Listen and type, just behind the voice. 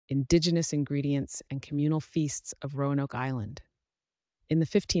indigenous ingredients, and communal feasts of Roanoke Island. In the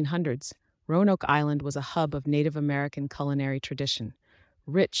 1500s, Roanoke Island was a hub of Native American culinary tradition,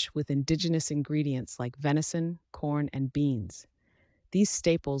 rich with indigenous ingredients like venison, corn, and beans. These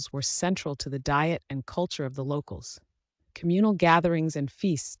staples were central to the diet and culture of the locals. Communal gatherings and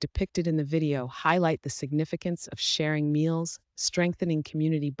feasts depicted in the video highlight the significance of sharing meals, strengthening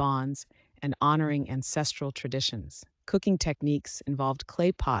community bonds, and honoring ancestral traditions. Cooking techniques involved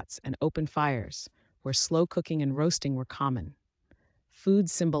clay pots and open fires, where slow cooking and roasting were common. Food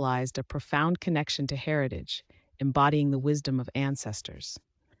symbolized a profound connection to heritage, embodying the wisdom of ancestors.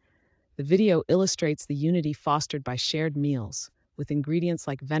 The video illustrates the unity fostered by shared meals, with ingredients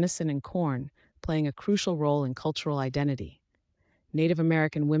like venison and corn playing a crucial role in cultural identity. Native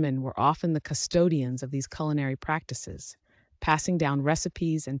American women were often the custodians of these culinary practices, passing down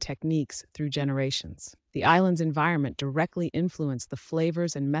recipes and techniques through generations. The island's environment directly influenced the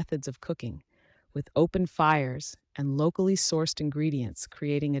flavors and methods of cooking, with open fires and locally sourced ingredients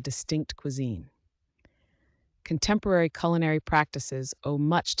creating a distinct cuisine. Contemporary culinary practices owe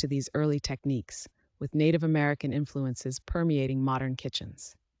much to these early techniques, with Native American influences permeating modern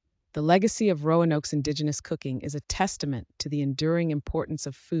kitchens. The legacy of Roanoke's indigenous cooking is a testament to the enduring importance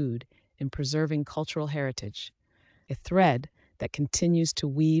of food in preserving cultural heritage, a thread that continues to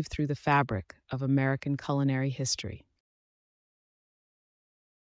weave through the fabric of American culinary history.